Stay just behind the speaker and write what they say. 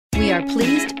We are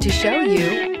pleased to show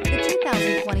you the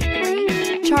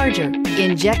 2023 Charger.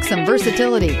 Inject some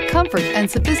versatility, comfort,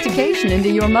 and sophistication into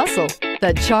your muscle.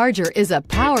 The Charger is a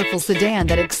powerful sedan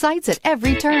that excites at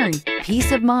every turn.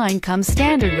 Peace of mind comes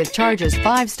standard with Charger's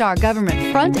 5-star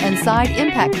government front and side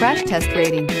impact crash test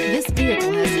rating. This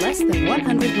vehicle has less than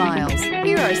 100 miles.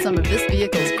 Here are some of this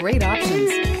vehicle's great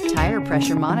options: tire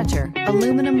pressure monitor,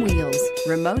 aluminum wheels,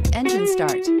 remote engine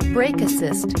start, brake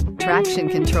assist, traction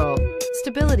control,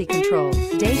 stability control,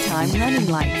 daytime running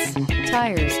lights,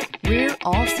 tires, rear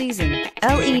all-season,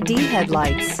 LED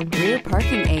headlights, rear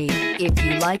parking aid. If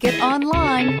you like it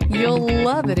online, you'll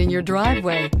love it in your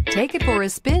driveway. Take it for a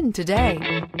spin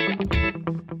today.